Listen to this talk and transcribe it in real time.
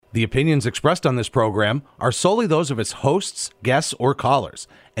The opinions expressed on this program are solely those of its hosts, guests, or callers,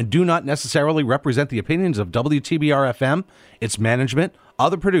 and do not necessarily represent the opinions of WTBR-FM, its management,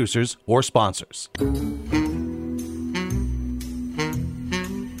 other producers, or sponsors.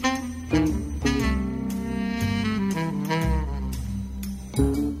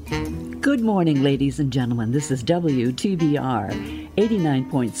 Good morning, ladies and gentlemen. This is WTBR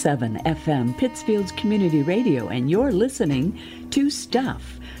 89.7 FM, Pittsfield's Community Radio, and you're listening to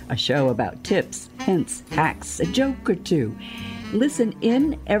Stuff, a show about tips, hints, hacks, a joke or two. Listen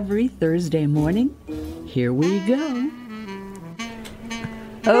in every Thursday morning. Here we go.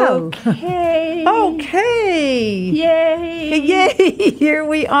 Okay. Okay. Yay. Yay. Here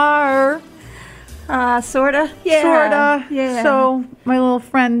we are. Sorta. Yeah. Sorta. Yeah. So my little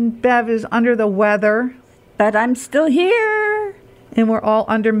friend Bev is under the weather. But I'm still here. And we're all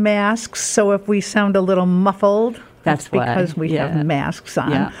under masks. So if we sound a little muffled, that's because why. we have masks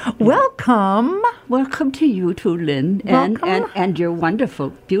on. Yeah. Welcome. Welcome to you too, Lynn. And your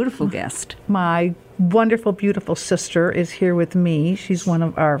wonderful, beautiful guest. My wonderful, beautiful sister is here with me. She's one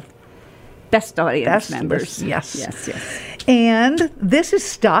of our best audience members. Yes. And this is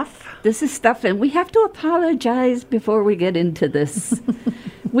Stuff. This is Stuff, and we have to apologize before we get into this.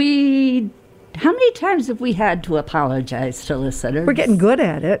 How many times have we had to apologize to listeners? We're getting good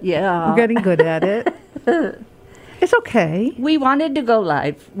at it. Yeah. We're getting good at it. It's okay. We wanted to go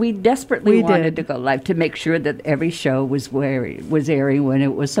live. We desperately wanted to go live to make sure that every show was airing when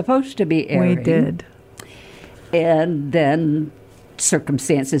it was supposed to be airing. We did. And then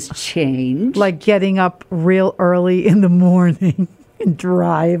circumstances changed. Like getting up real early in the morning and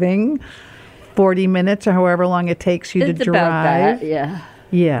driving 40 minutes or however long it takes you to drive. About that, yeah.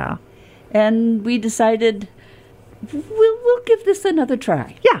 Yeah. And we decided we'll give this another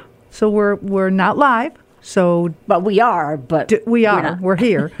try. Yeah. So we're not live. So, but we are. But we are. We're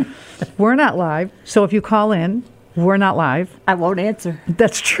here. We're not live. So if you call in, we're not live. I won't answer.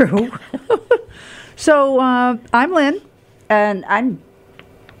 That's true. So I'm Lynn, and I'm.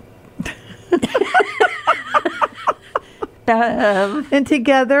 And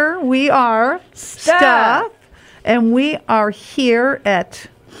together we are Stuff, and we are here at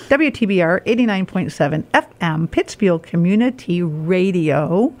WTBR 89.7 FM, Pittsfield Community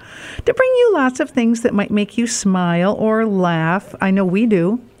Radio, to bring you lots of things that might make you smile or laugh. I know we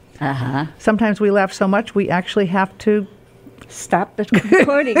do. Uh-huh. Sometimes we laugh so much we actually have to stop the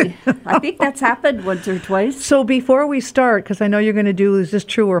recording. I think that's happened once or twice. So before we start, because I know you're going to do, is this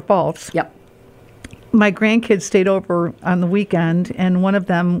true or false? Yep. My grandkids stayed over on the weekend, and one of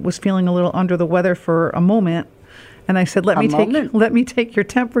them was feeling a little under the weather for a moment. And I said, let me take your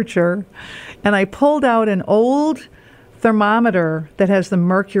temperature. And I pulled out an old thermometer that has the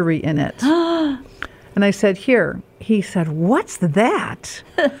mercury in it. And I said, here. He said, what's that?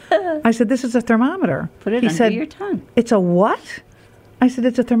 I said, this is a thermometer. Put it under your tongue. It's a what? I said,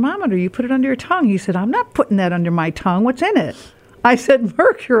 it's a thermometer. You put it under your tongue. He said, I'm not putting that under my tongue. What's in it? I said,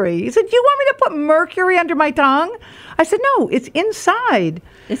 mercury. He said, you want me to put mercury under my tongue? I said, no, it's inside.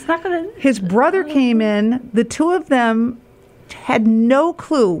 It's not going to... His brother came in. The two of them had no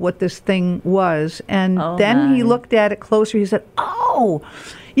clue what this thing was. And then he looked at it closer. He said, oh,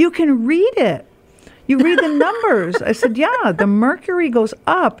 you can read it. You read the numbers. I said, yeah, the mercury goes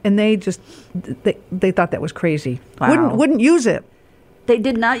up. And they thought that was crazy. Wow. Wouldn't use it. They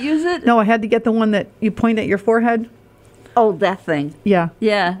did not use it? No, I had to get the one that you point at your forehead. Oh, that thing. Yeah.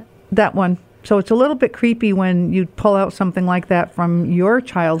 Yeah. That one. So it's a little bit creepy when you pull out something like that from your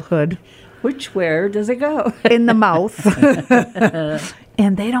childhood. Where does it go? In the mouth.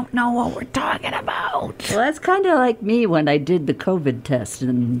 And they don't know what we're talking about. Well, that's kind of like me when I did the COVID test,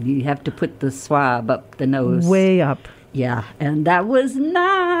 and you have to put the swab up the nose. Way up. Yeah, and that was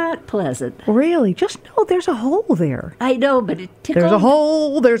not pleasant. Really? Just know there's a hole there. I know, but it tickled. There's a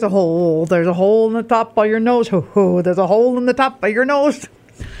hole, there's a hole, there's a hole in the top of your nose. There's a hole in the top of your nose.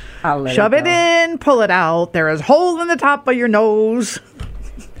 Shove it in, pull it out. There is a hole in the top of your nose.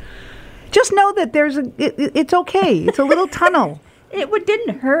 Just know that it's okay. It's a little tunnel. It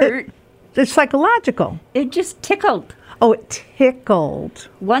didn't hurt. It's psychological. It just tickled. Oh, it tickled.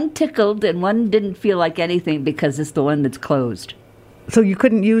 One tickled and one didn't feel like anything because it's the one that's closed. So you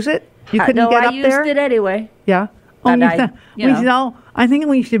couldn't use it? You couldn't get up there? No, I used it anyway. Yeah? I think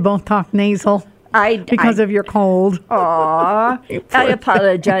we should both talk nasal. Because of your cold. Aw. I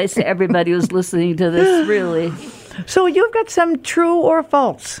apologize to everybody who's listening to this, really. So you've got some true or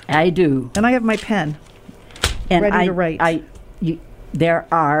false. I do. And I have my pen ready to write. There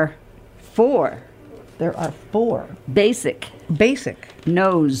are 4. There are 4. Basic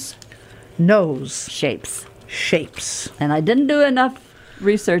nose shapes. And I didn't do enough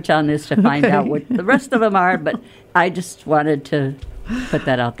research on this to find out what the rest of them are, but I just wanted to put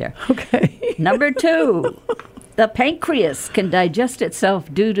that out there. Okay. Number 2, the pancreas can digest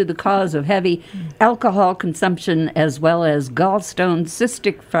itself due to the cause of heavy alcohol consumption as well as gallstones,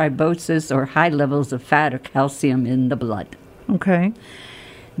 cystic fibrosis, or high levels of fat or calcium in the blood. Okay.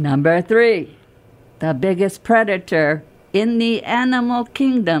 Number 3, the biggest predator in the animal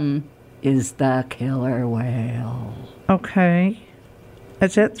kingdom is the killer whale. Okay.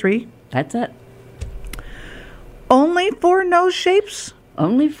 That's it, 3? That's it. Only 4 nose shapes?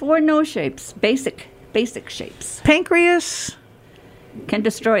 Only 4 nose shapes, basic shapes. Pancreas Can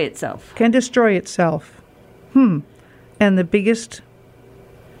destroy itself. can destroy itself. And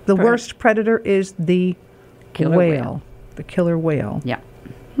the worst predator is the Killer whale. The killer whale. Yeah.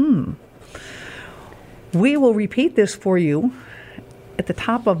 We will repeat this for you at the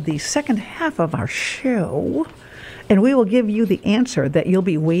top of the second half of our show, and we will give you the answer that you'll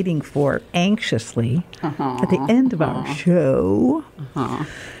be waiting for anxiously at the end of our show.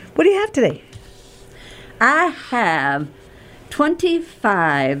 What do you have today? I have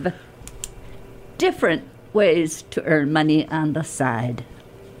 25 different ways to earn money on the side.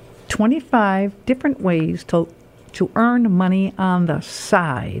 25 different ways to earn money on the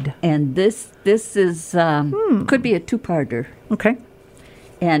side. And this is could be a 2-parter. Okay.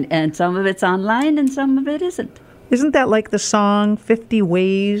 And some of it's online and some of it isn't. Isn't that like the song 50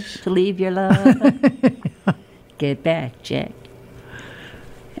 Ways To leave your love. Get back, Jack.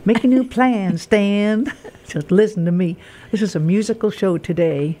 Make a new plan, Stan. Just listen to me. This is a musical show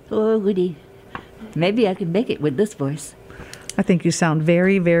today. Oh, Woody. Maybe I can make it with this voice. I think you sound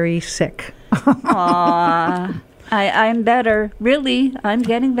very, very sick. Aw, I'm better. Really, I'm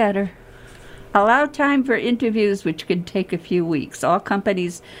getting better. Allow time for interviews, which can take a few weeks. All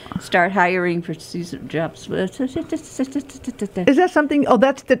companies start hiring for seasonal jobs. Is that something? Oh,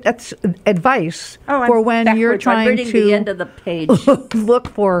 that's advice for when backwards. you're trying I'm reading the end of the page. look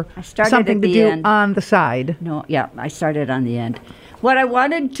for something to do end. on the side. No, yeah, I started on the end. What I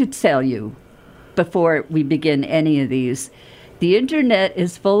wanted to tell you before we begin any of these, the internet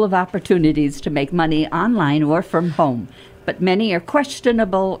is full of opportunities to make money online or from home, but many are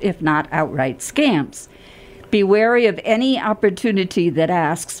questionable, if not outright scams. Be wary of any opportunity that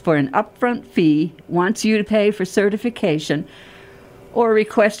asks for an upfront fee, wants you to pay for certification, or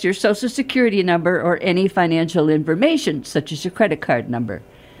request your Social Security number or any financial information, such as your credit card number.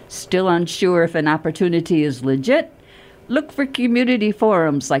 Still unsure if an opportunity is legit? Look for community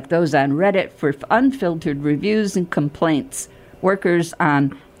forums like those on Reddit for unfiltered reviews and complaints. Workers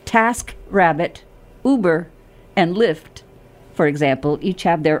on TaskRabbit, Uber, and Lyft, for example, each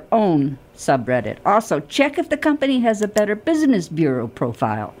have their own subreddit. Also, check if the company has a Better Business Bureau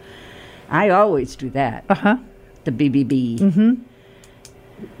profile. I always do that. The BBB. Mm-hmm.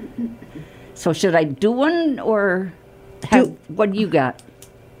 So should I do one or what do you got?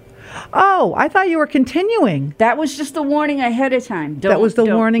 Oh, I thought you were continuing. That was just the warning ahead of time. That was the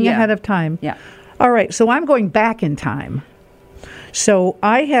warning ahead of time. Yeah. All right, so I'm going back in time. So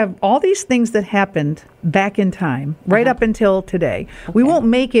I have all these things that happened back in time, right up until today. Okay. We won't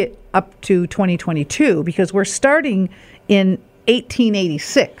make it up to 2022 because we're starting in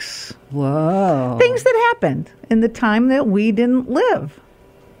 1886. Whoa. Things that happened in the time that we didn't live.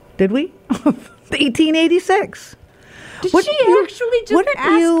 Did we? 1886. Did she actually just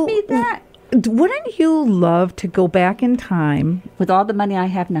ask me that? Wouldn't you love to go back in time? With all the money I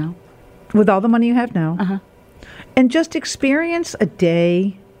have now. With all the money you have now. And just experience a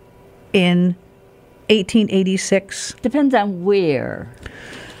day in 1886. Depends on where.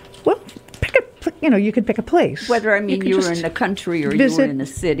 Well, you could pick a place. Whether, you were in the country or you were in the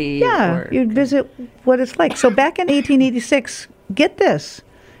city. Yeah, you'd visit what it's like. So back in 1886, get this,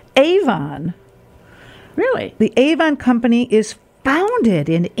 Avon. Really? The Avon Company is founded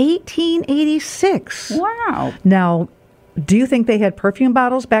in 1886. Wow. Now, do you think they had perfume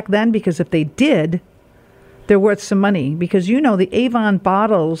bottles back then? Because if they did, they're worth some money. Because the Avon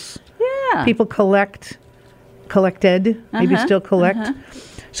bottles, people collected, maybe still collect.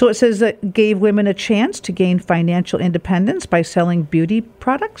 So it says that gave women a chance to gain financial independence by selling beauty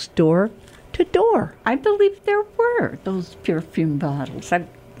products door to door. I believe there were those perfume bottles. I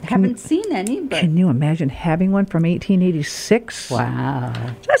haven't seen any, but... Can you imagine having one from 1886? Wow.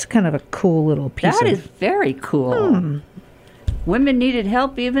 That's kind of a cool little piece. That is very cool. Women needed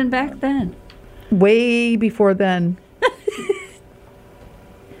help even back then. Way before then.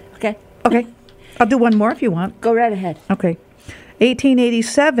 Okay. I'll do one more if you want. Go right ahead. Okay.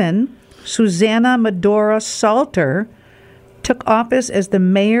 1887, Susanna Medora Salter took office as the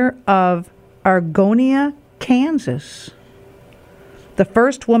mayor of Argonia, Kansas. The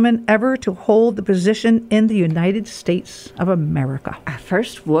first woman ever to hold the position in the United States of America. Our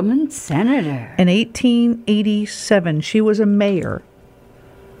first woman senator. In 1887, she was a mayor.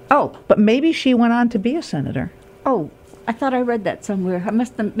 Oh. But maybe she went on to be a senator. Oh, I thought I read that somewhere. I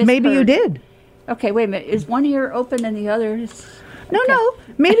must have misheard. Maybe you did. Okay, wait a minute. Is one ear open and the other is... No.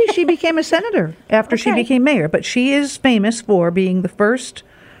 Maybe she became a senator after she became mayor. But she is famous for being the first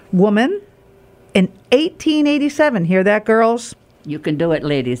woman in 1887. Hear that, girls? You can do it,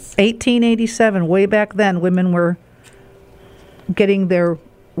 ladies. 1887. Way back then, women were getting their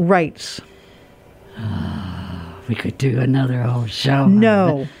rights. We could do another whole show.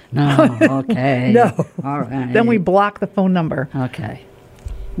 No. No, okay. No. All right. Then we block the phone number. Okay.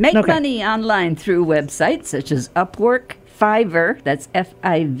 Make money online through websites such as Upwork, Fiverr, that's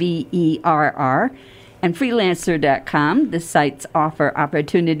Fiverr, and Freelancer.com. The sites offer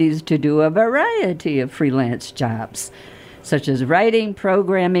opportunities to do a variety of freelance jobs, such as writing,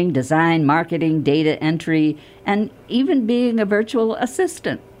 programming, design, marketing, data entry, and even being a virtual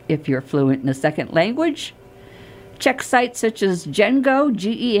assistant if you're fluent in a second language. Check sites such as Gengo,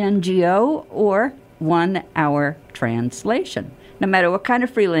 Gengo, or 1 Hour Translation. No matter what kind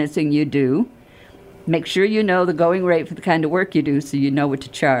of freelancing you do, make sure you know the going rate for the kind of work you do so you know what to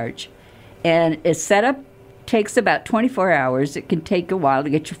charge. And its setup takes about 24 hours. It can take a while to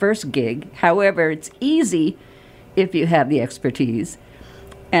get your first gig. However, it's easy if you have the expertise.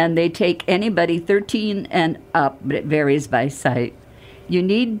 And they take anybody 13 and up, but it varies by site. You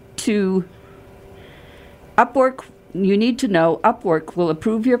need to know Upwork will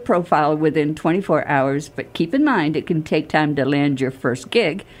approve your profile within 24 hours, but keep in mind it can take time to land your first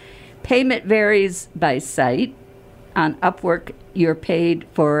gig. Payment varies by site. On Upwork, you're paid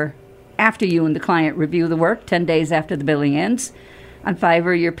for after you and the client review the work, 10 days after the billing ends. On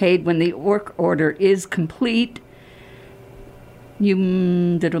Fiverr, you're paid when the work order is complete.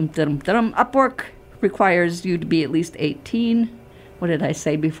 Upwork requires you to be at least 18. What did I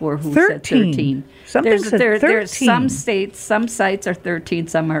say before? Who 13. said 13? Something said 13. There's some states, some sites are 13,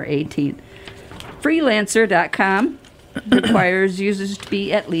 some are 18. Freelancer.com requires users to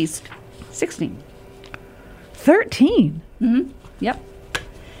be at least 16. 13? Mm-hmm. Yep.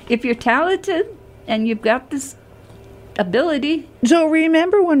 If you're talented and you've got this ability. So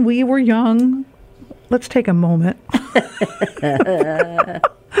remember when we were young? Let's take a moment.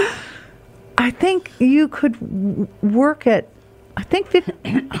 I think you could work at, I think,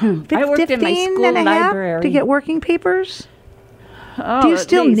 15 I worked in my school and a half library to get working papers. Oh, do you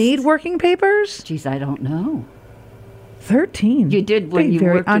still least. need working papers? Geez, I don't know. 13. You did when you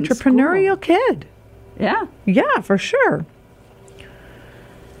very worked in entrepreneurial school. kid. Yeah. Yeah, for sure.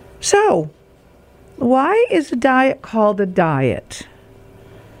 So, why is a diet called a diet?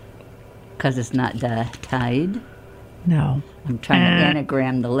 Because it's not tied. No. I'm trying to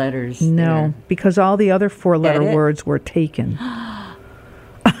anagram the letters. No, there. because all the other four-letter words were taken.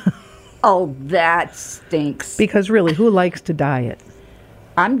 Oh, that stinks. Because really, who likes to diet?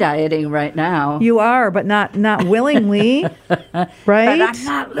 I'm dieting right now. You are, but not willingly, right? But I'm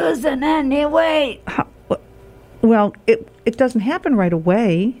not losing any weight. Well, it doesn't happen right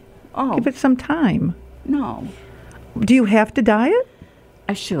away. Oh. Give it some time. No. Do you have to diet?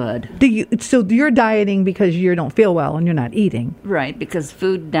 I should. So you're dieting because you don't feel well and you're not eating. Right, because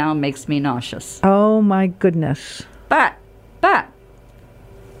food now makes me nauseous. Oh my goodness. But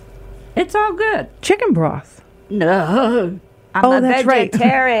it's all good. Chicken broth. No. I'm a that's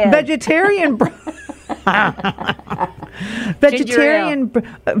vegetarian. Right. Vegetarian broth. Vegetarian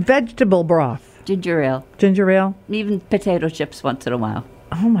vegetable broth. Ginger ale. Ginger ale. Even potato chips once in a while.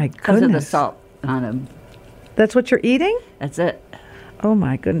 Oh my goodness. Because of the salt on them. That's what you're eating? That's it. Oh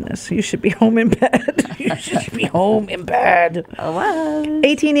my goodness. You should be home in bed. You should be home in bed. Oh, wow.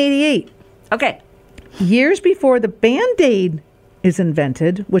 1888. Okay. Years before the Band-Aid is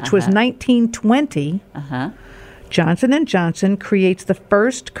invented, which was 1920, Johnson & Johnson creates the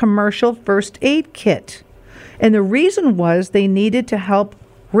first commercial first aid kit. And the reason was they needed to help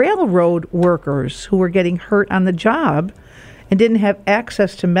railroad workers who were getting hurt on the job and didn't have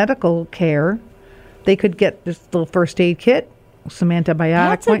access to medical care. They could get this little first aid kit, some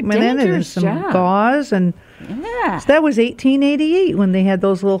antibiotic ointment in it, and some gauze, and so that was 1888 when they had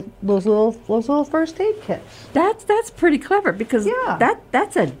those little first aid kits. That's pretty clever because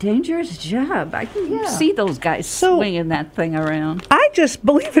that's a dangerous job. I can see those guys swinging that thing around. I just,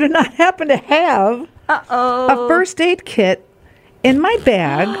 believe it or not, happen to have a first aid kit in my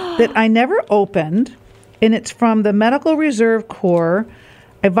bag that I never opened, and it's from the Medical Reserve Corps.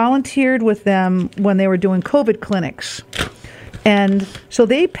 I volunteered with them when they were doing COVID clinics. And so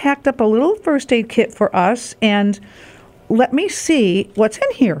they packed up a little first aid kit for us, and let me see what's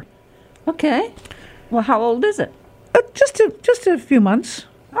in here. Okay. Well, how old is it? Just a few months.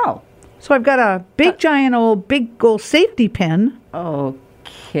 Oh. So I've got a big old safety pin.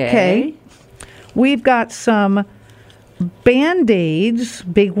 Okay. We've got some Band-Aids,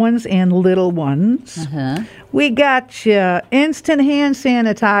 big ones and little ones. Uh-huh. We got you instant hand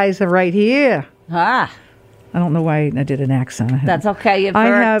sanitizer right here. Ah. I don't know why I did an accent. That's okay.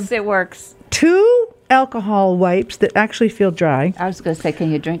 It works. 2 alcohol wipes that actually feel dry. I was going to say,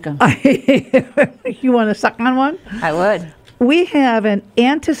 can you drink them? You want to suck on one? I would. We have an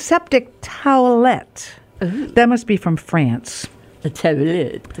antiseptic towelette. Ooh. That must be from France. A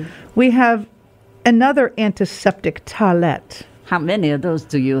towelette. We have another antiseptic towelette. How many of those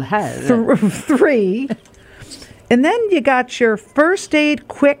do you have? 3. And then you got your first aid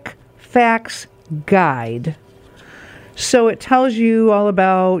quick facts guide. So it tells you all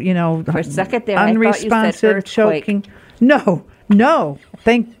about, For a second there, unresponsive I thought you said choking. No.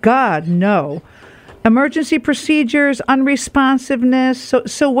 Thank God, no. Emergency procedures, unresponsiveness.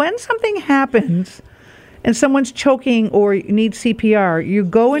 So when something happens and someone's choking or needs CPR, you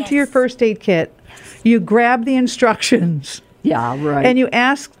go into your first aid kit, you grab the instructions. Yeah, right. And you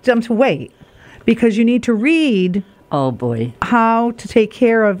ask them to wait because you need to read. Oh, boy. How to take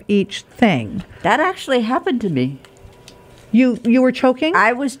care of each thing. That actually happened to me. You were choking?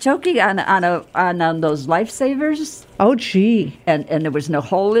 I was choking on those lifesavers. Oh, gee. And there was no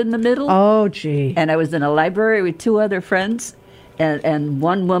hole in the middle. Oh, gee. And I was in a library with 2 other friends. And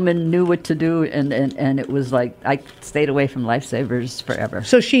one woman knew what to do, and it was like I stayed away from lifesavers forever.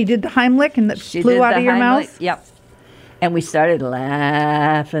 So she did the Heimlich and that flew out of your mouth? Yep. And we started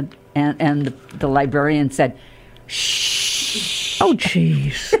laughing, and the librarian said, "Shh." Oh,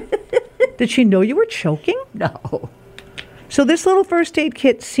 jeez. Did she know you were choking? No. So this little first aid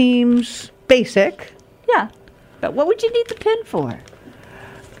kit seems basic. Yeah. But what would you need the pin for?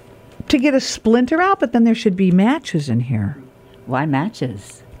 To get a splinter out, but then there should be matches in here. Why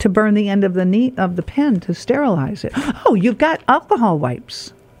matches? To burn the end of the pen to sterilize it. Oh, you've got alcohol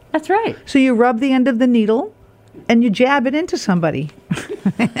wipes. That's right. So you rub the end of the needle and you jab it into somebody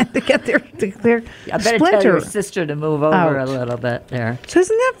to get their I better splinter. tell your sister to move over out a little bit there. So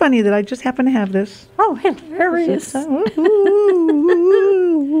isn't that funny that I just happen to have this? Oh, hilarious.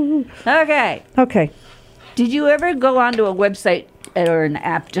 Okay. Okay. Did you ever go onto a website or an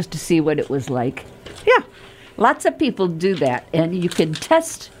app just to see what it was like? Yeah. Lots of people do that, and you can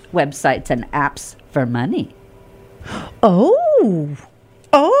test websites and apps for money. Oh.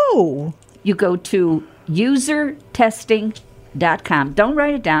 You go to usertesting.com. Don't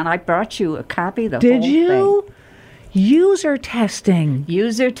write it down. I brought you a copy of the Did whole you? thing. User testing.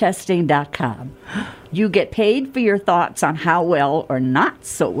 Usertesting.com. You get paid for your thoughts on how well or not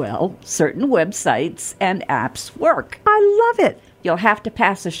so well certain websites and apps work. I love it. You'll have to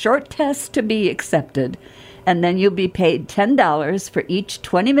pass a short test to be accepted, and then you'll be paid $10 for each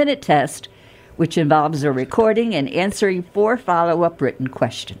 20-minute test, which involves a recording and answering 4 follow-up written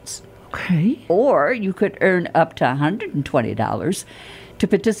questions. Okay. Or you could earn up to $120 to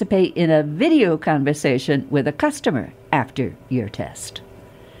participate in a video conversation with a customer after your test.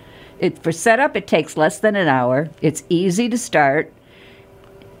 For setup, it takes less than an hour. It's easy to start.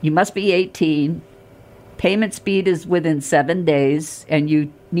 You must be 18. Payment speed is within 7 days, and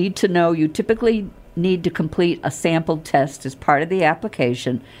you need to know you typically need to complete a sample test as part of the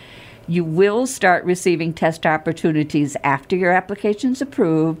application. You will start receiving test opportunities after your application's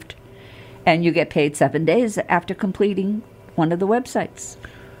approved, and you get paid 7 days after completing one of the websites.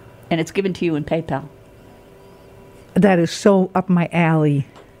 And it's given to you in PayPal. That is so up my alley.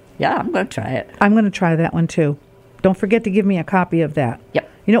 Yeah, I'm going to try it. I'm going to try that one too. Don't forget to give me a copy of that. Yep.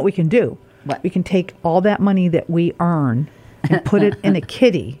 You know what we can do? What? We can take all that money that we earn and put it in a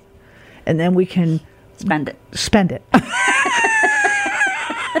kitty, and then we can Spend it.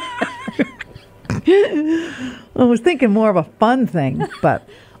 I was thinking more of a fun thing, but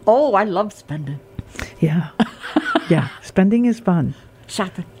Oh, I love spending. yeah. Yeah, spending is fun.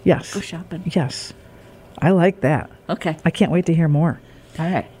 Shopping. Yes. Go shopping. Yes. I like that. Okay. I can't wait to hear more. All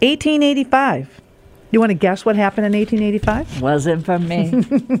right. 1885. You want to guess what happened in 1885? Wasn't for me.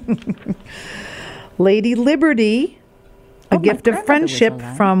 Lady Liberty, a Oh, my gift of grandmother was friendship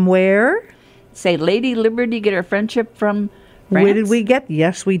alive. from where? Say, Lady Liberty get her friendship from France? Where did we get?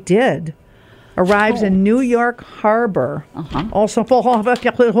 Yes, we did. Arrives in New York Harbor. Also,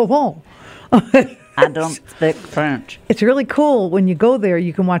 I don't speak French. it's really cool when you go there.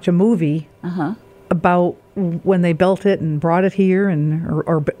 You can watch a movie about when they built it and brought it here,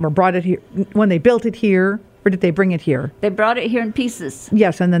 or brought it here when they built it here, or did they bring it here? They brought it here in pieces.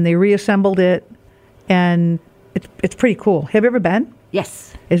 Yes, and then they reassembled it, and It's pretty cool. Have you ever been?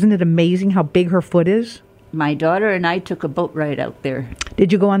 Yes. Isn't it amazing how big her foot is? My daughter and I took a boat ride out there.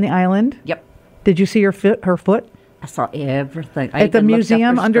 Did you go on the island? Yep. Did you see her foot? I saw everything. At the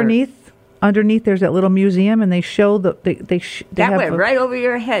museum underneath? Underneath, there's that little museum, and they show that that went right over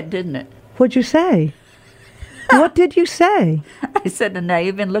your head, didn't it? What'd you say? What did you say? I said, and I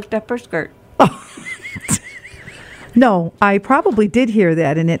even looked up her skirt. No, I probably did hear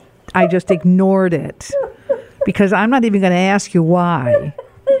that, and I just ignored it because I'm not even going to ask you why.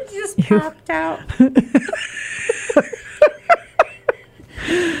 It just popped out.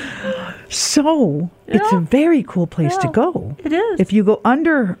 So, it's a very cool place to go. It is. If you go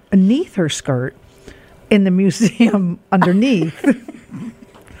underneath her skirt in the museum underneath,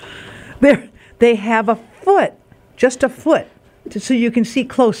 they have a foot, just a foot, so you can see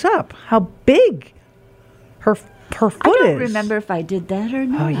close up how big her foot is. I don't remember if I did that or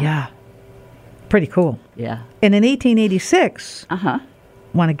not. Oh, yeah. Pretty cool. Yeah. And in 1886,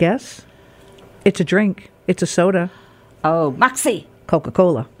 want to guess? It's a drink. It's a soda. Oh, Moxie.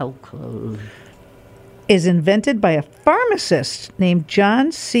 Coca-Cola. Oh, cool. Is invented by a pharmacist named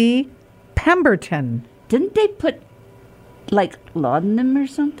John C. Pemberton. Didn't they put, like, laudanum or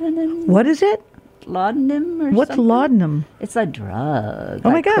something in? What is it? Laudanum or What's something? laudanum? It's a drug. Oh,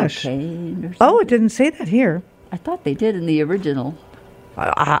 like my gosh. cocaine or something. Oh, it didn't say that here. I thought they did in the original.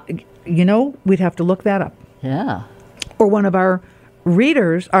 We'd have to look that up. Yeah. Or one of our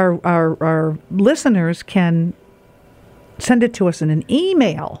readers, our listeners can send it to us in an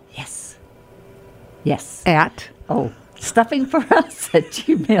email. Yes. Yes. At?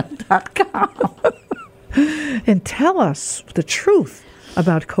 stuffingforus@gmail.com. And tell us the truth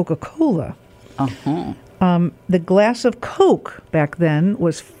about Coca-Cola. The glass of Coke back then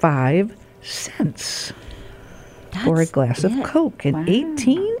was 5 cents for a glass of Coke in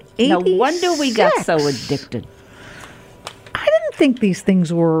 1886. No wonder we got so addicted. I didn't think these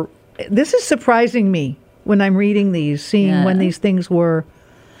things were... This is surprising me when I'm reading these, seeing when these things were...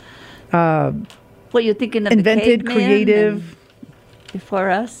 What, you're thinking of invented, the caveman creative... Before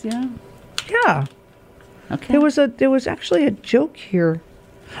us, yeah? Yeah. Okay. There was actually a joke here.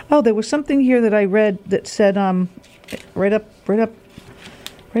 Oh, there was something here that I read that said, right up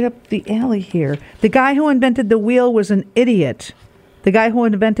the alley here. The guy who invented the wheel was an idiot. The guy who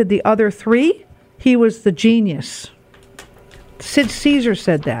invented the other 3, he was the genius. Sid Caesar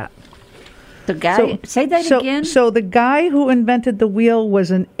said that. The guy, say that again? So the guy who invented the wheel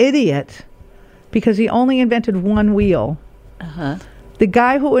was an idiot because he only invented one wheel. The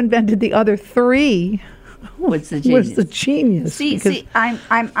guy who invented the other 3 was the genius. See,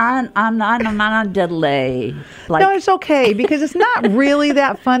 I'm on a delay. Like, no, it's okay because it's not really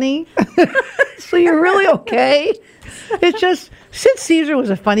that funny. So you're really okay. It's just Sid Caesar was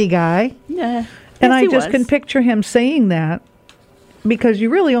a funny guy. Yeah. And I just can picture him saying that because you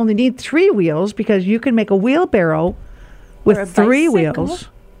really only need 3 wheels because you can make a wheelbarrow with 3 wheels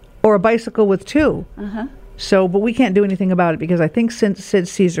or a bicycle with 2. So, but we can't do anything about it because I think since Sid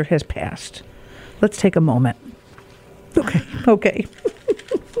Caesar has passed. Let's take a moment. Okay.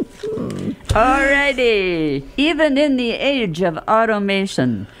 Alrighty. Even in the age of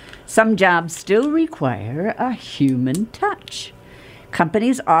automation, some jobs still require a human touch.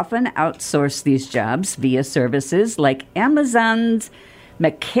 Companies often outsource these jobs via services like Amazon's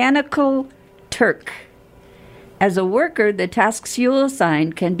Mechanical Turk. As a worker, the tasks you'll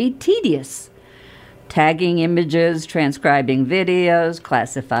assign can be tedious. Tagging images, transcribing videos,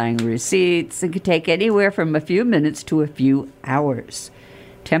 classifying receipts. It could take anywhere from a few minutes to a few hours.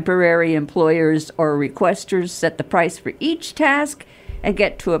 Temporary employers or requesters set the price for each task and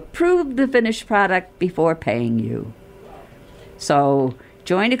get to approve the finished product before paying you. So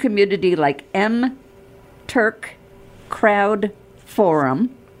join a community like M-Turk Crowd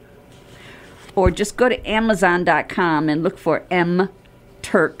Forum, or just go to Amazon.com and look for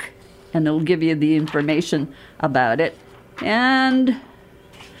M-Turk, and it'll give you the information about it. And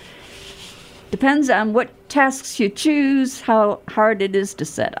depends on what tasks you choose, how hard it is to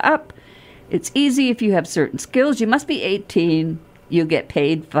set up. It's easy if you have certain skills. You must be 18. You get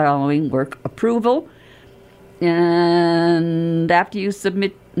paid following work approval. And after you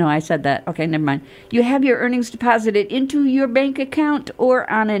submit... No, I said that. Okay, never mind. You have your earnings deposited into your bank account or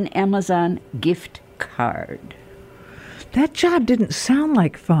on an Amazon gift card. That job didn't sound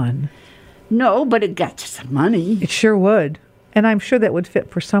like fun. No, but it got you some money. It sure would. And I'm sure that would fit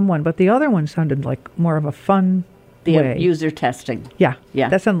for someone. But the other one sounded like more of a fun way. User testing. Yeah. Yeah.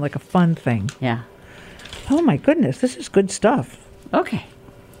 That sounded like a fun thing. Yeah. Oh, my goodness. This is good stuff. Okay.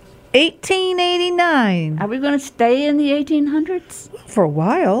 1889. Are we going to stay in the 1800s? For a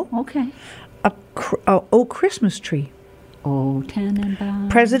while. Okay. Oh, Christmas tree. Oh, Tannenbaum.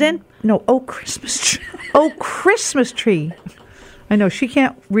 President? No, oh, Christmas tree. Oh, Christmas tree. I know, she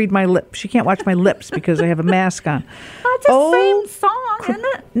can't read my lips. She can't watch my lips because I have a mask on. That's the same song, isn't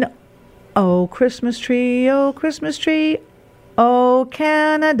it? No. Oh, Christmas tree, oh, Christmas tree. Oh,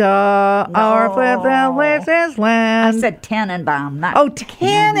 Canada, No. our fair land. I said Tannenbaum, not Oh,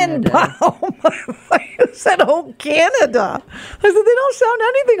 Tannenbaum. I said, oh, Canada. I said, they don't sound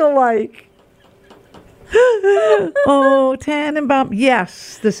anything alike. Oh, Tannenbaum.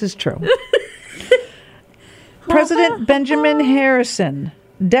 Yes, this is true. President Benjamin Harrison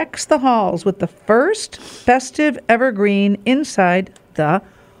decks the halls with the first festive evergreen inside the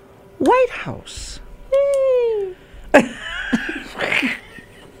White House.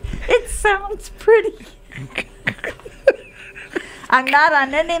 It sounds pretty. I'm not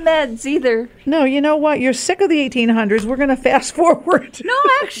on any meds either. No, you know what? You're sick of the 1800s. We're going to fast forward. No,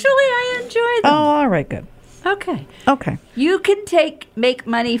 actually, I enjoy them. Oh, all right, good. Okay. Okay. You can make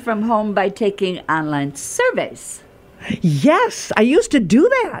money from home by taking online surveys. Yes, I used to do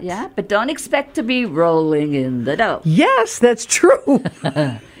that. Yeah, but don't expect to be rolling in the dough. Yes, that's true.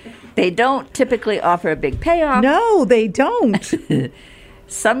 They don't typically offer a big payoff. No, they don't.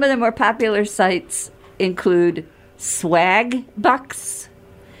 Some of the more popular sites include Swagbucks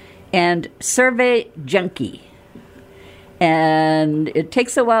and Survey Junkie. And it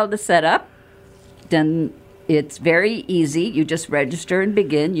takes a while to set up. Then it's very easy. You just register and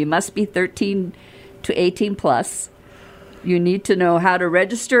begin. You must be 13 to 18 plus. You need to know how to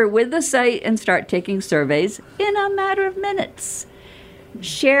register with the site and start taking surveys in a matter of minutes.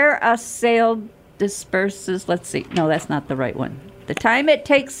 Share a sale disperses, let's see. No, that's not the right one. The time it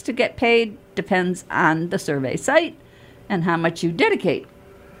takes to get paid depends on the survey site and how much you dedicate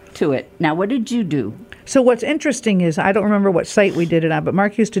to it. Now, what did you do? So what's interesting is, I don't remember what site we did it on, but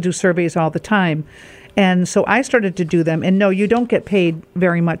Mark used to do surveys all the time. And so I started to do them. And no, you don't get paid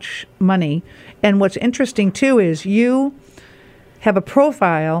very much money. And what's interesting, too, is you have a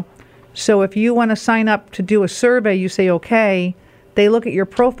profile. So if you want to sign up to do a survey, you say, okay. They look at your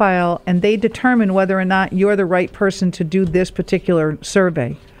profile and they determine whether or not you're the right person to do this particular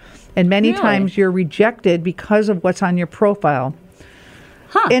survey. And many times you're rejected because of what's on your profile.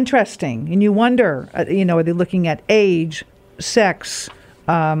 Huh. Interesting. And you wonder, are they looking at age, sex,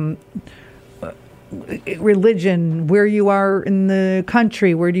 religion, where you are in the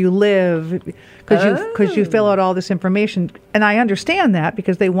country, where do you live? Because you fill out all this information. And I understand that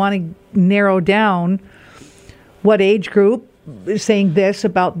because they want to narrow down what age group is saying this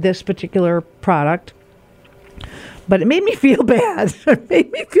about this particular product. But it made me feel bad. It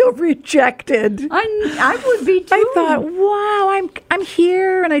made me feel rejected. I would be too. I thought, wow, I'm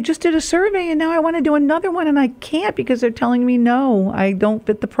here and I just did a survey and now I want to do another one and I can't because they're telling me no, I don't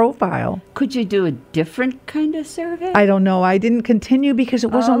fit the profile. Could you do a different kind of survey? I don't know. I didn't continue because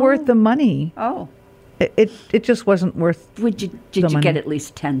it wasn't worth the money. Oh. It just wasn't worth Did you get at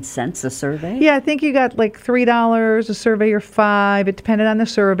least 10 cents a survey? Yeah, I think you got like $3 a survey or $5. It depended on the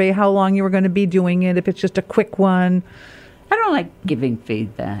survey, how long you were going to be doing it, if it's just a quick one. I don't like giving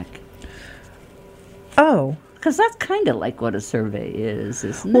feedback. Oh. Because that's kind of like what a survey is,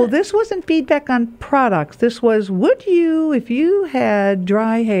 isn't it? Well, this wasn't feedback on products. This was, would you, if you had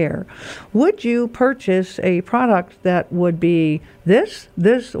dry hair, would you purchase a product that would be this,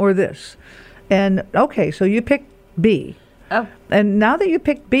 or this? And, okay, so you picked B. Oh. And now that you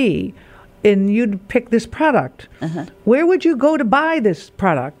picked B, and you'd pick this product, where would you go to buy this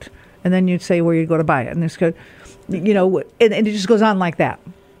product? And then you'd say where you'd go to buy it. And this could, and it just goes on like that.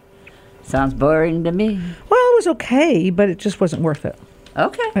 Sounds boring to me. Well, it was okay, but it just wasn't worth it.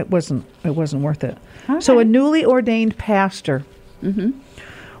 Okay. It wasn't worth it. Okay. So a newly ordained pastor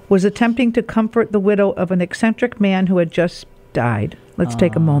was attempting to comfort the widow of an eccentric man who had just died. Let's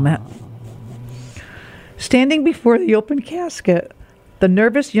take a moment. Standing before the open casket, the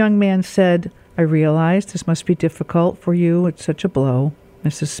nervous young man said, I realize this must be difficult for you. It's such a blow,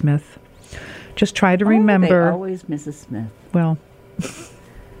 Mrs. Smith. Just try to remember. They always Mrs. Smith. Well,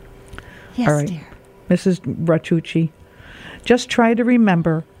 yes, all right. dear. Mrs. Rachucci, just try to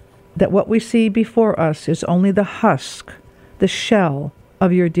remember that what we see before us is only the husk, the shell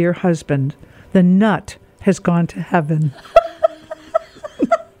of your dear husband. The nut has gone to heaven.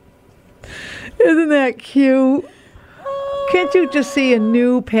 Isn't that cute? Can't you just see a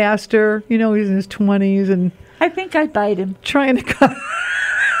new pastor? He's in his 20s and I think I'd bite him. trying to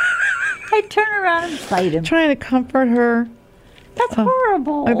I'd turn around and bite him. trying to comfort her. That's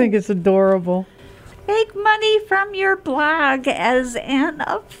horrible. I think it's adorable. Make money from your blog as an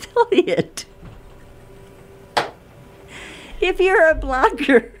affiliate. If you're a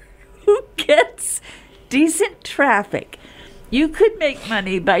blogger who gets decent traffic. You could make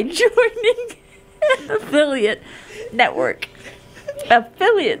money by joining an affiliate network.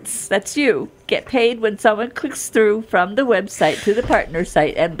 Affiliates, that's you, get paid when someone clicks through from the website to the partner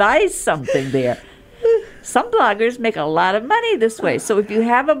site and buys something there. Some bloggers make a lot of money this way. So if you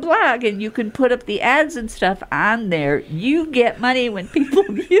have a blog and you can put up the ads and stuff on there, you get money when people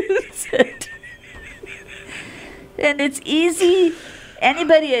use it. And it's easy.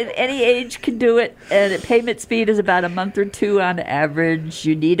 Anybody at any age can do it, and the payment speed is about a month or two on average.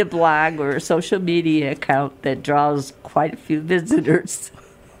 You need a blog or a social media account that draws quite a few visitors.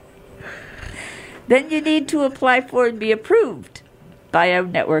 Then you need to apply for and be approved by a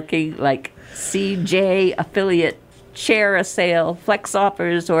networking like CJ Affiliate, Share a Sale, Flex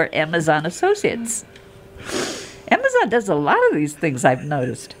Offers, or Amazon Associates. Amazon does a lot of these things, I've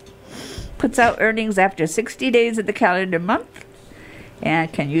noticed. Puts out earnings after 60 days of the calendar month.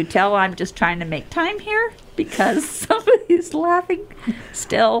 And can you tell I'm just trying to make time here? Because somebody's laughing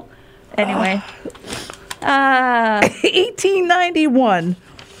still. Anyway. 1891.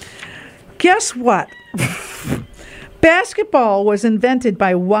 Guess what? Basketball was invented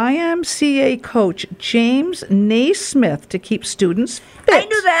by YMCA coach James Naismith to keep students fit. I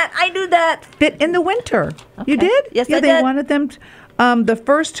knew that. Fit in the winter. Okay. You did? Yes, yeah, I they did. wanted them. The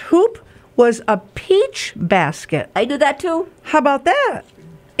first hoop was a peach basket. I knew that too. How about that?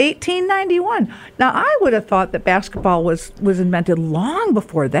 1891. Now, I would have thought that basketball was invented long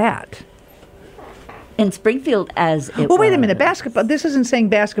before that. In Springfield, as it Well, wait a was. minute. Basketball. This isn't saying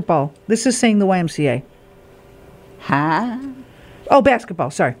basketball. This is saying the YMCA. Huh? Oh,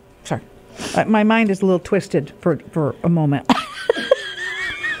 basketball. Sorry. My mind is a little twisted for a moment.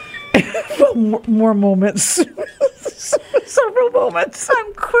 more moments. Several moments.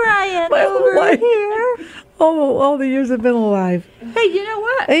 I'm crying My whole over life. here. Oh, all the years I've been alive. Hey, you know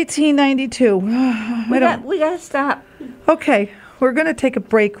what? 1892. We got to stop. Okay, we're going to take a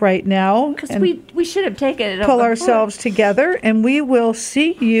break right now. Because and we should have taken it pull before. ourselves together, and we will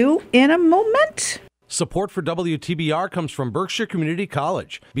see you in a moment. Support for WTBR comes from Berkshire Community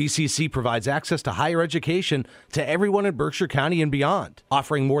College. BCC provides access to higher education to everyone in Berkshire County and beyond,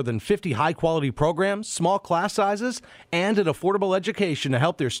 offering more than 50 high-quality programs, small class sizes, and an affordable education to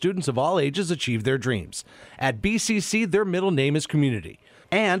help their students of all ages achieve their dreams. At BCC, their middle name is community.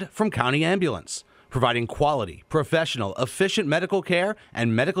 And from County Ambulance, providing quality, professional, efficient medical care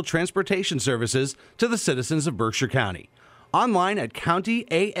and medical transportation services to the citizens of Berkshire County. Online at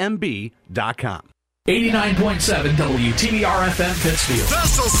countyamb.com. 89.7 WTBR FM Pittsfield.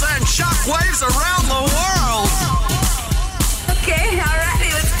 This will send shockwaves around the world. Okay, alrighty,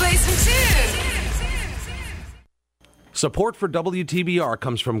 let's play some tunes. Support for WTBR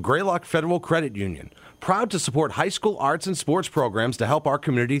comes from Greylock Federal Credit Union, proud to support high school arts and sports programs to help our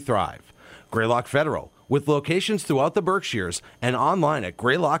community thrive. Greylock Federal, with locations throughout the Berkshires and online at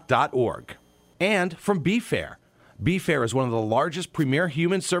greylock.org. And from BeFair. BeFair is one of the largest premier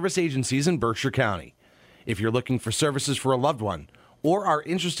human service agencies in Berkshire County. If you're looking for services for a loved one or are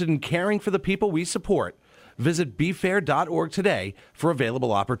interested in caring for the people we support, visit befair.org today for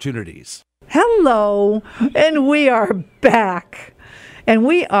available opportunities. Hello, and we are back. And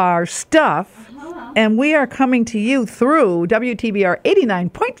we are Stuff, and we are coming to you through WTBR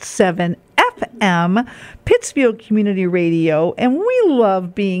 89.7 FM, Pittsfield Community Radio, and we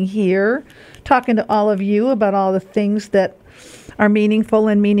love being here, talking to all of you about all the things that are meaningful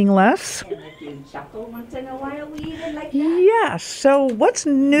and meaningless. And if you chuckle once in a while, we even like that. Yes. So what's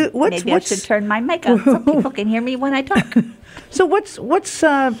new? Maybe I should turn my mic on so people can hear me when I talk. So what's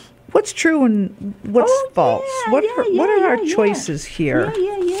true and what's false? What are our choices here?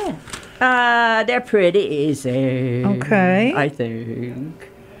 Yeah. They're pretty easy. Okay. I think.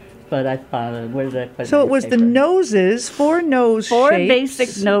 But I found, where did I put it? So it was the noses, four nose Four shapes.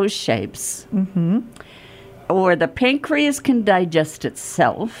 basic nose shapes. Mm-hmm. Or the pancreas can digest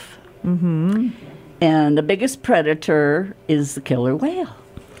itself. Mm-hmm. And the biggest predator is the killer whale.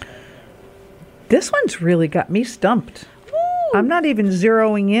 This one's really got me stumped. Ooh. I'm not even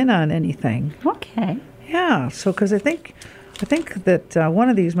zeroing in on anything. Okay. Yeah, so because I think that one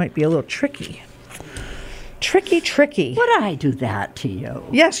of these might be a little tricky. Tricky. Would I do that to you?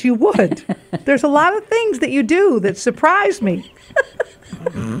 Yes, you would. There's a lot of things that you do that surprise me.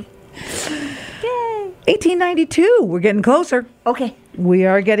 Yay. 1892, we're getting closer. Okay. We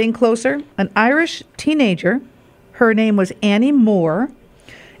are getting closer. An Irish teenager, her name was Annie Moore,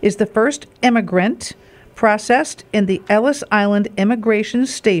 is the first immigrant processed in the Ellis Island Immigration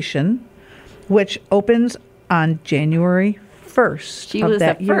Station, which opens on January 1st She of was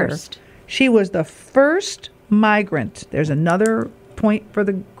that the year. first. She was the first migrant. There's another point for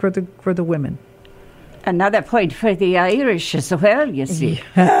the women. Another point for the Irish as well, you see.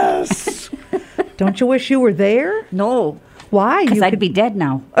 Yes. Don't you wish you were there? No. Why? Because I'd be dead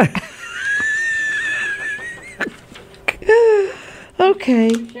now. Okay.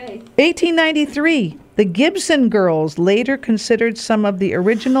 1893. The Gibson Girls, later considered some of the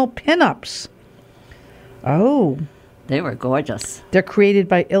original pinups. Oh. They were gorgeous. They're created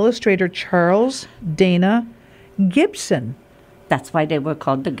by illustrator Charles Dana Gibson. That's why they were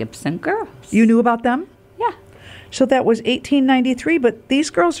called the Gibson Girls. You knew about them? Yeah. So that was 1893, but these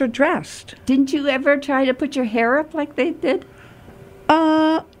girls are dressed. Didn't you ever try to put your hair up like they did?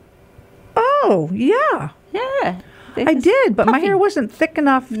 Oh, yeah. Yeah. I did, but my hair wasn't thick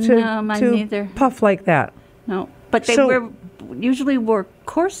enough No, mine to neither. puff like that. No, but they usually wore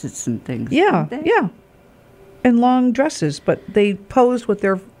corsets and things. Yeah, didn't they? yeah. And long dresses, but they posed with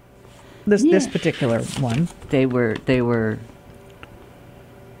their this particular one. They were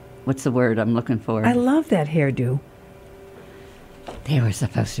what's the word I'm looking for? I love that hairdo. They were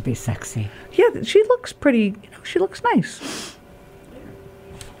supposed to be sexy. Yeah, she looks pretty, she looks nice.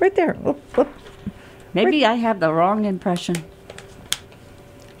 Right there. Oh. Maybe I have the wrong impression.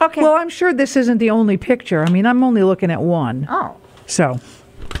 Okay. Well, I'm sure this isn't the only picture. I mean, I'm only looking at one. Oh. So,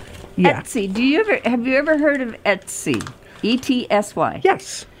 yeah. Etsy. Have you ever heard of Etsy? ETSY.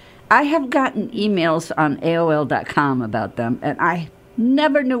 Yes. I have gotten emails on AOL.com about them, and I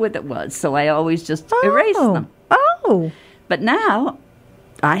never knew what it was, so I always just erased them. Oh. But now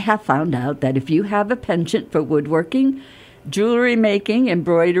I have found out that if you have a penchant for woodworking, jewelry making,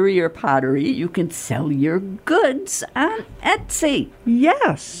 embroidery, or pottery, you can sell your goods on Etsy.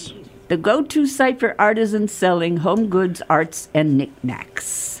 Yes. The go-to site for artisans selling home goods, arts, and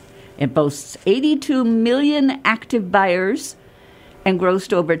knickknacks. It boasts 82 million active buyers and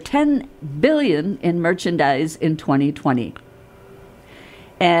grossed over $10 billion in merchandise in 2020.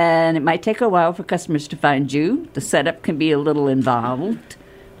 And it might take a while for customers to find you. The setup can be a little involved.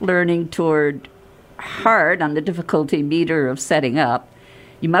 Learning toward hard on the difficulty meter of setting up.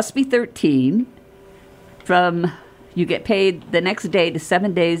 You must be 13. You get paid the next day to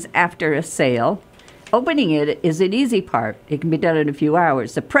 7 days after a sale. Opening it is an easy part. It can be done in a few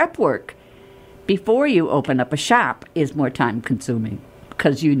hours. The prep work before you open up a shop is more time consuming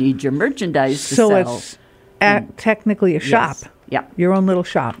because you need your merchandise to sell. So it's technically a shop. Yes. Yep. Your own little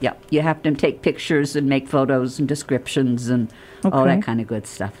shop. Yep. You have to take pictures and make photos and descriptions and all that kind of good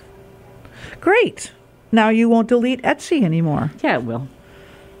stuff. Great. Now you won't delete Etsy anymore. Yeah, it will.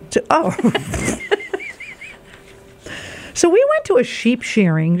 So we went to a sheep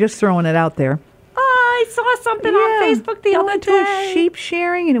shearing, just throwing it out there. Oh, I saw something on Facebook the other day. We went to a sheep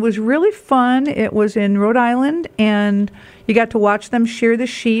shearing, and it was really fun. It was in Rhode Island, and you got to watch them shear the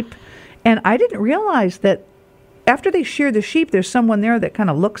sheep. And I didn't realize that after they shear the sheep, there's someone there that kind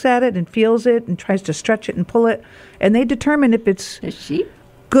of looks at it and feels it and tries to stretch it and pull it, and they determine if it's the sheep.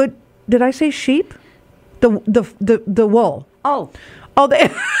 Good. Did I say sheep? The wool. Oh,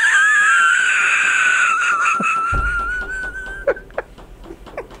 they.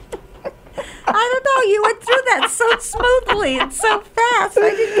 I don't know. You went through that so smoothly and so fast.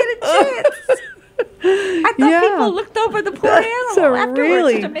 I didn't get a chance. I thought people looked over the poor animal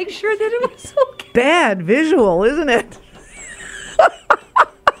afterwards to make sure that it was okay. Bad visual, isn't it?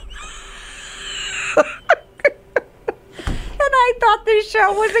 And I thought this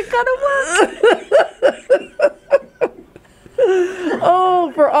show wasn't going to work.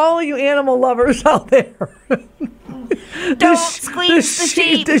 Oh, for all you animal lovers out there. Don't squeeze the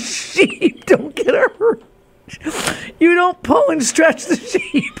sheep. The sheep don't get hurt. You don't pull and stretch the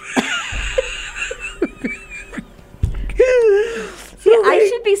sheep. I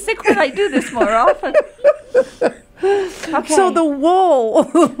should be sick when I do this more often. Okay. So the wool,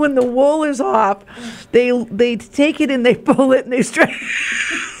 when the wool is off, they take it and they pull it and they stretch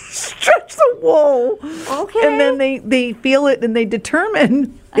the wool. Okay. And then they feel it and they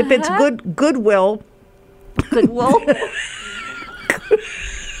determine if it's goodwill. Good wool.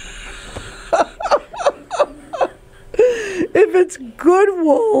 If it's good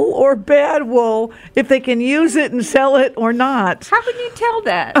wool or bad wool, if they can use it and sell it or not. How can you tell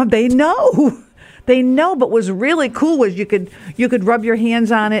that? They know. They know, but what's really cool was you could rub your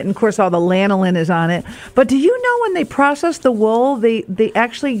hands on it, and of course all the lanolin is on it. But do you know when they process the wool, they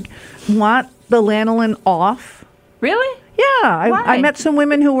actually want the lanolin off? Really? Yeah. I met some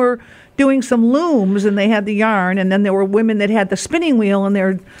women who were doing some looms, and they had the yarn, and then there were women that had the spinning wheel, and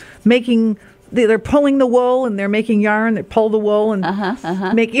they're pulling the wool, and they're making yarn. They pull the wool and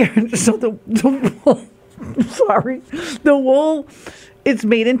make yarn. So the wool, the wool, it's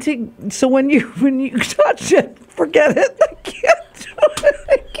made into. So when you touch it, forget it. I can't.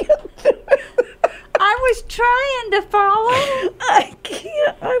 I was trying to follow. I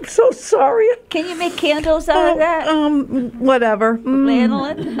can't. I'm so sorry. Can you make candles out of that? Whatever.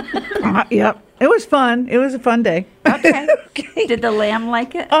 Lanolin? Yep. It was fun. It was a fun day. Okay. Did the lamb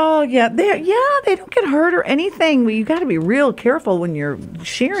like it? Oh yeah, they don't get hurt or anything. You got to be real careful when you're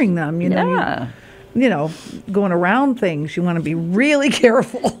shearing them. You know, going around things. You want to be really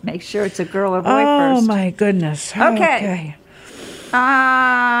careful. Make sure it's a girl or boy first. Oh my goodness. Okay.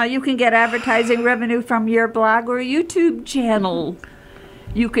 You can get advertising revenue from your blog or YouTube channel.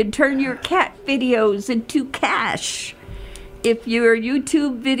 You can turn your cat videos into cash. If your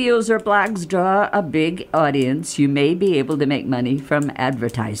YouTube videos or blogs draw a big audience, you may be able to make money from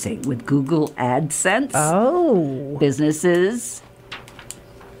advertising with Google AdSense. Oh. Businesses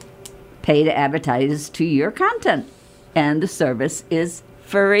pay to advertise to your content, and the service is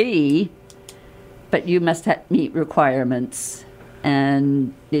free, but you must meet requirements.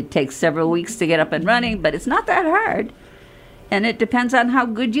 And it takes several weeks to get up and running, but it's not that hard. And it depends on how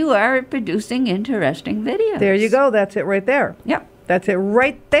good you are at producing interesting videos. There you go. That's it right there. Yep. That's it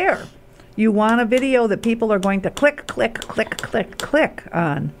right there. You want a video that people are going to click, click, click, click, click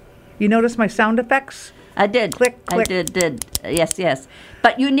on. You notice my sound effects? I did. Click, click. I did. Yes.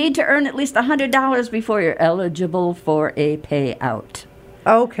 But you need to earn at least $100 before you're eligible for a payout.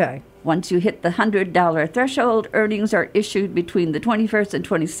 Okay. Once you hit the $100 threshold, earnings are issued between the 21st and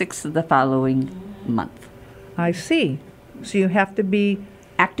 26th of the following month. I see. So you have to be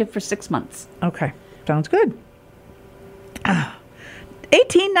active for 6 months. Okay. Sounds good.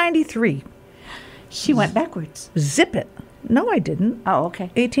 1893. She went backwards. Zip it. No, I didn't. Oh, okay.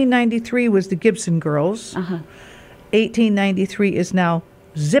 1893 was the Gibson Girls. 1893 is now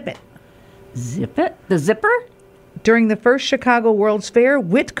Zip It. Zip it? The zipper? During the first Chicago World's Fair,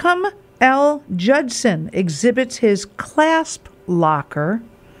 Whitcomb L. Judson exhibits his clasp locker,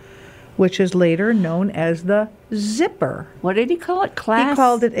 which is later known as the zipper. What did he call it? He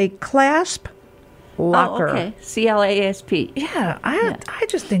called it a clasp locker. Oh, okay. CLASP. Yeah, I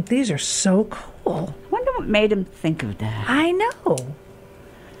just think these are so cool. I wonder what made him think of that. I know.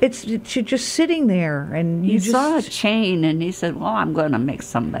 It's you're just sitting there, and He you just saw a chain, and he said, well, I'm going to make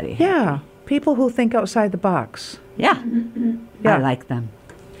somebody happy. Yeah, people who think outside the box. Yeah. Yeah. I like them.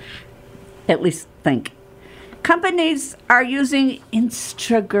 At least think. Companies are using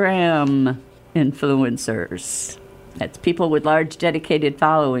Instagram influencers. That's people with large dedicated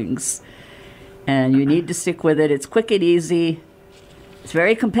followings. And you need to stick with it. It's quick and easy. It's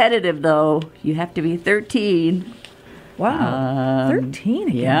very competitive, though. You have to be 13. Wow, 13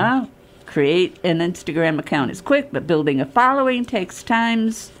 again. Yeah. Create an Instagram account is quick, but building a following takes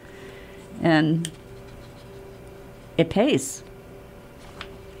time. And it pays.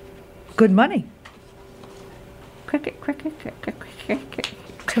 Good money. Cricket.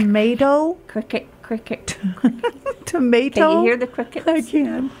 Tomato. Cricket. Tomato. Can you hear the crickets? I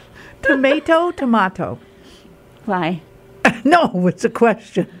can. Tomato. Why? No, it's a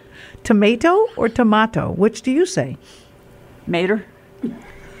question. Tomato or tomato? Which do you say? Mater?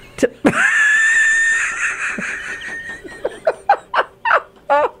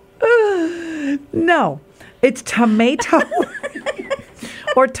 No, it's tomato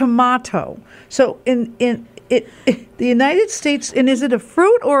or tomato. So in the United States, and is it a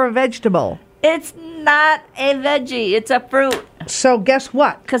fruit or a vegetable? It's not a veggie. It's a fruit. So guess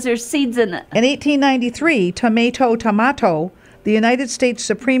what? Because there's seeds in it. In 1893, tomato, the United States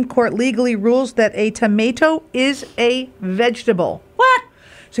Supreme Court legally rules that a tomato is a vegetable. What?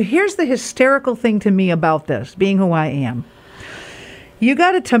 So here's the hysterical thing to me about this, being who I am. You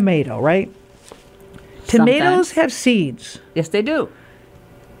got a tomato, right? Tomatoes Sometimes. have seeds. Yes, they do.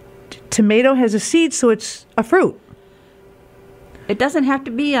 Tomato has a seed, so it's a fruit. It doesn't have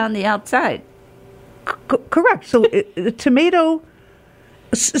to be on the outside. Correct. So a tomato.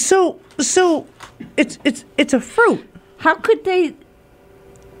 So it's a fruit. How could they?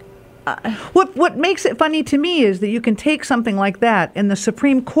 What makes it funny to me is that you can take something like that, and the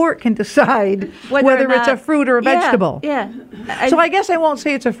Supreme Court can decide whether it's a fruit or a vegetable. Yeah. So I guess I won't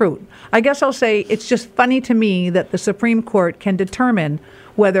say it's a fruit. I guess I'll say it's just funny to me that the Supreme Court can determine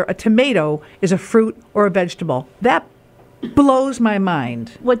whether a tomato is a fruit or a vegetable. That blows my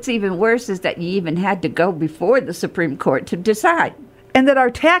mind. What's even worse is that you even had to go before the Supreme Court to decide. And that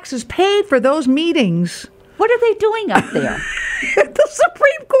our taxes paid for those meetings. What are they doing up there? The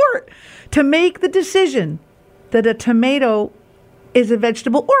Supreme Court to make the decision that a tomato is a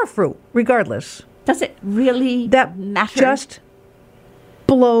vegetable or a fruit, regardless. Does it really That matter? just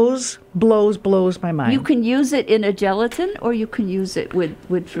blows my mind. You can use it in a gelatin, or you can use it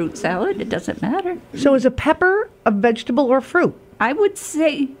with fruit salad. It doesn't matter. So is a pepper a vegetable or fruit? I would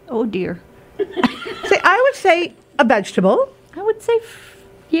say, oh dear. I would say a vegetable. I would say,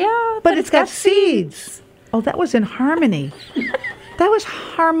 yeah. But it's got seeds. Oh, that was in harmony. That was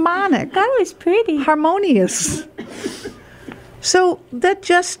harmonic. That was pretty. Harmonious. So that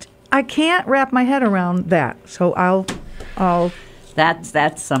just, I can't wrap my head around that. So I'll.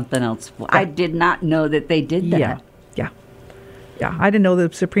 That's something else. I did not know that they did that. Yeah. I didn't know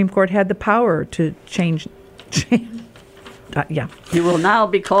the Supreme Court had the power to change. Yeah. You will now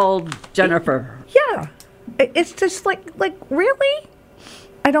be called Jennifer. Yeah. It's just like really?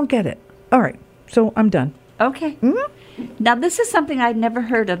 I don't get it. All right. So I'm done. Okay. Mm-hmm. Now, this is something I'd never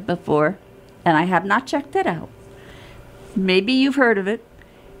heard of before, and I have not checked it out. Maybe you've heard of it.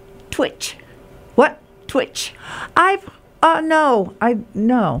 Twitch. What? Twitch. No.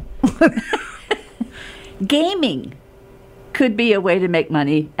 Gaming could be a way to make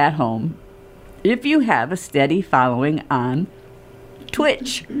money at home if you have a steady following on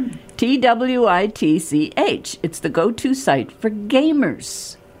Twitch. TWITCH. It's the go-to site for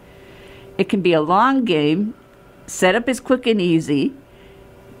gamers. It can be a long game. Setup is quick and easy.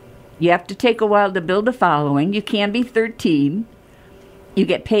 You have to take a while to build a following. You can be 13. You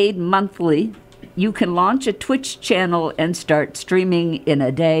get paid monthly. You can launch a Twitch channel and start streaming in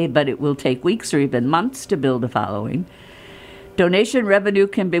a day, but it will take weeks or even months to build a following. Donation revenue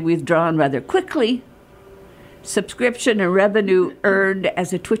can be withdrawn rather quickly. Subscription and revenue earned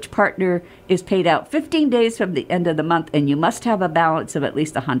as a Twitch partner is paid out 15 days from the end of the month, and you must have a balance of at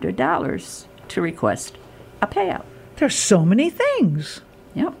least $100 to request a payout. There's so many things.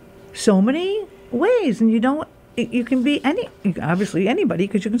 Yep. So many ways, and you can be obviously anybody,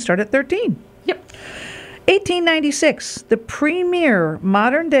 because you can start at 13. Yep. 1896, the premier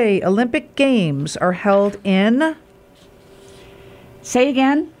modern-day Olympic Games are held in... Say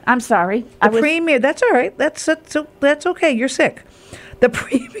again? I'm sorry. Premier. That's all right. That's okay. You're sick. The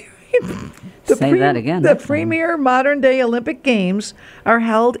premier. Say that again. The premier modern-day Olympic Games are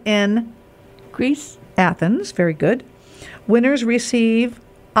held in Greece, Athens. Very good. Winners receive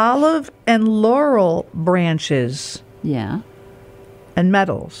olive and laurel branches. Yeah. And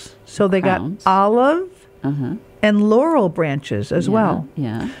medals. So they Crowns. got olive and laurel branches as well.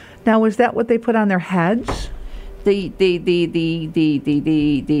 Yeah. Now, is that what they put on their heads? The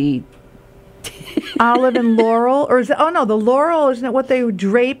olive and laurel, or is it? Oh no, the laurel, isn't it what they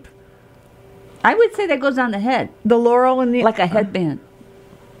drape? I would say that goes on the head. The laurel and the like a headband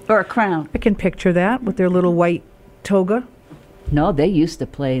or a crown. I can picture that with their little white toga. No, they used to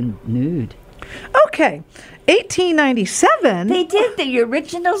play nude. Okay, 1897. They did. The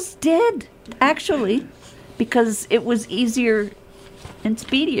originals did actually, because it was easier and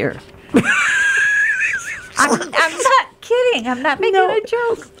speedier. I'm not kidding. I'm not making a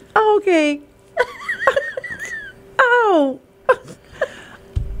joke. Okay. Oh.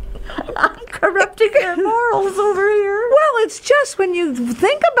 I'm corrupting your morals over here. Well, it's just when you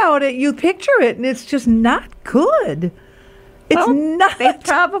think about it, you picture it, and it's just not good. It's not. They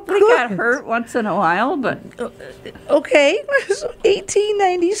probably got hurt once in a while, but... Okay.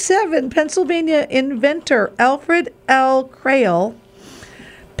 1897, Pennsylvania inventor Alfred L. Crail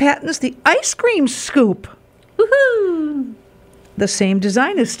patents the ice cream scoop. Woohoo! The same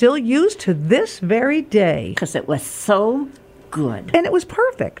design is still used to this very day. Because it was so good. And it was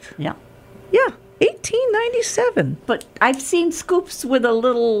perfect. Yeah. Yeah, 1897. But I've seen scoops with a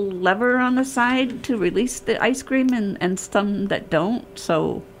little lever on the side to release the ice cream and some that don't,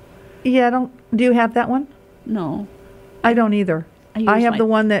 so... Yeah, do you have that one? No. I don't either. I have the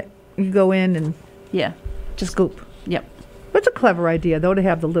one that you go in and... Yeah. Just scoop. Yep. It's a clever idea, though, to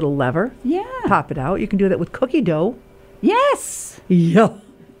have the little lever. Yeah. Pop it out. You can do that with cookie dough. Yes. Yeah.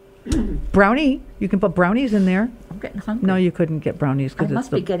 Brownie. You can put brownies in there. I'm getting hungry. No, you couldn't get brownies because it's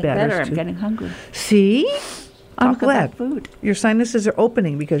the batter's getting better. I'm getting hungry. See? I'm glad. About food. Your sinuses are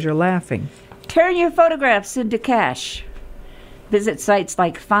opening because you're laughing. Turn your photographs into cash. Visit sites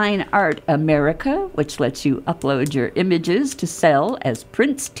like Fine Art America, which lets you upload your images to sell as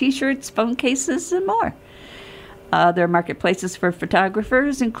prints, T-shirts, phone cases, and more. Other marketplaces for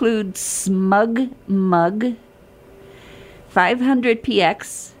photographers include Smug Mug,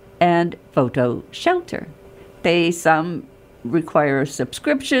 500px, and Photo Shelter. Some require a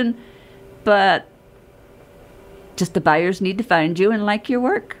subscription, but just the buyers need to find you and like your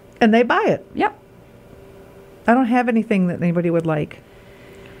work. And they buy it. Yep. I don't have anything that anybody would like.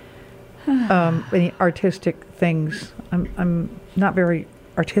 Any artistic things. I'm not very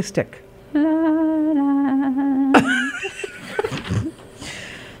artistic.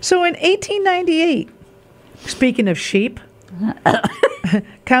 So in 1898, speaking of sheep,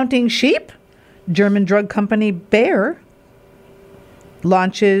 counting sheep, German drug company Bayer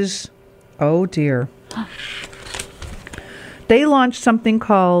launches, oh dear. They launched something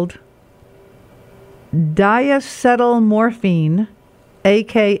called diacetylmorphine,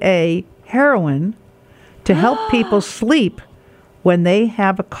 a.k.a. heroin, to help people sleep when they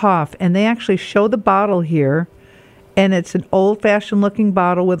have a cough. And they actually show the bottle here, and it's an old-fashioned looking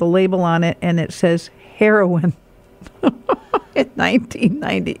bottle with a label on it, and it says heroin. In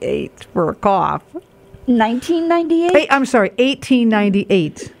 1998 for a cough. 1998? I'm sorry,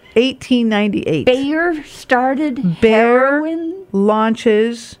 1898. 1898. Bayer started Bayer heroin?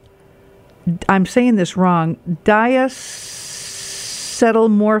 Launches, I'm saying this wrong,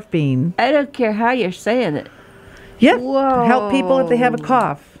 diacetylmorphine. I don't care how you're saying it. Yeah, Whoa. help people if they have a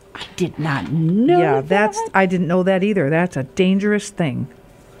cough. I did not know that. I didn't know that either. That's a dangerous thing.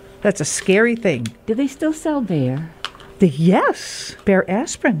 That's a scary thing. Do they still sell Bayer? Yes, Bayer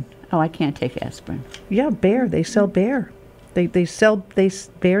aspirin. Oh, I can't take aspirin. Yeah, Bayer. They sell Bayer. Bayer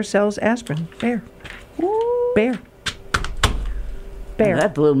sells aspirin. Bayer. Bayer. Bear. Oh,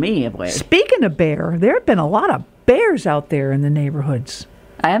 that blew me away. Speaking of bear, there have been a lot of bears out there in the neighborhoods.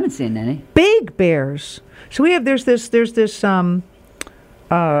 I haven't seen any. Big bears. So there's this an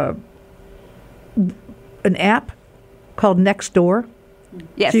app called Nextdoor.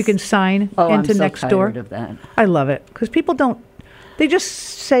 Yes. So you can sign into I'm so Nextdoor. tired of that. I love it because people don't. They just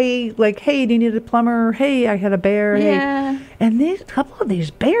say like, "Hey, do you need a plumber? Hey, I had a bear." Yeah. Hey. And a couple of these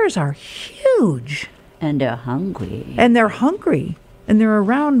bears are huge. And they're hungry. And they're hungry. And they're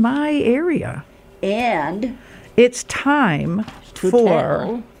around my area. And it's time to for.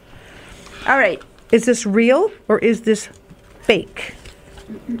 Tell. All right. Is this real or is this fake?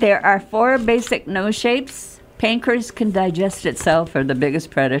 There are 4 basic nose shapes. Pancreas can digest itself, or the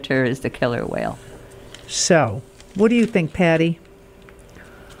biggest predator is the killer whale. So, what do you think, Patty?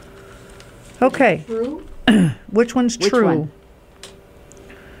 Okay. True? Which one's true? One?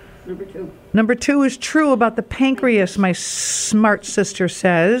 Number 2. Number 2 is true about the pancreas, my smart sister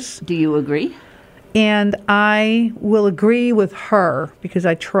says. Do you agree? And I will agree with her because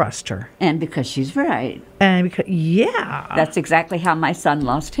I trust her. And because she's right. And because, yeah. That's exactly how my son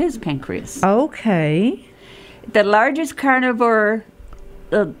lost his pancreas. Okay. The largest carnivore,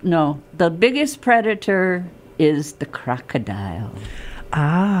 the biggest predator is the crocodile.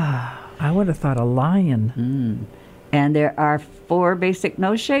 Ah, I would have thought a lion. And there are 4 basic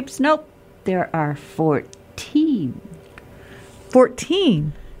nose shapes? Nope. There are 14.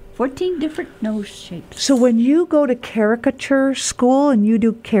 14? 14 different nose shapes. So when you go to caricature school and you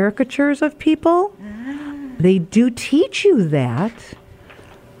do caricatures of people, they do teach you that.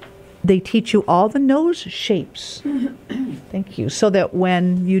 They teach you all the nose shapes. Thank you. So that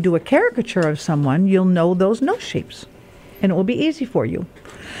when you do a caricature of someone, you'll know those nose shapes. And it will be easy for you.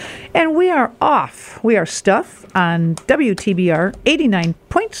 And we are off. We are Stuff on WTBR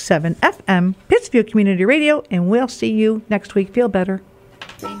 89.7 FM, Pittsfield Community Radio, and we'll see you next week. Feel better.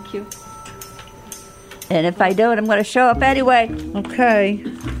 Thank you. And if I don't, I'm going to show up anyway. Okay.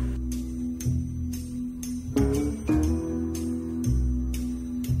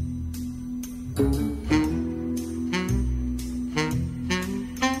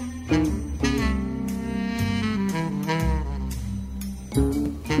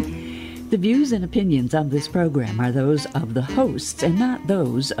 The views and opinions of this program are those of the hosts and not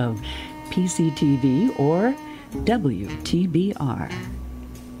those of PCTV or WTBR.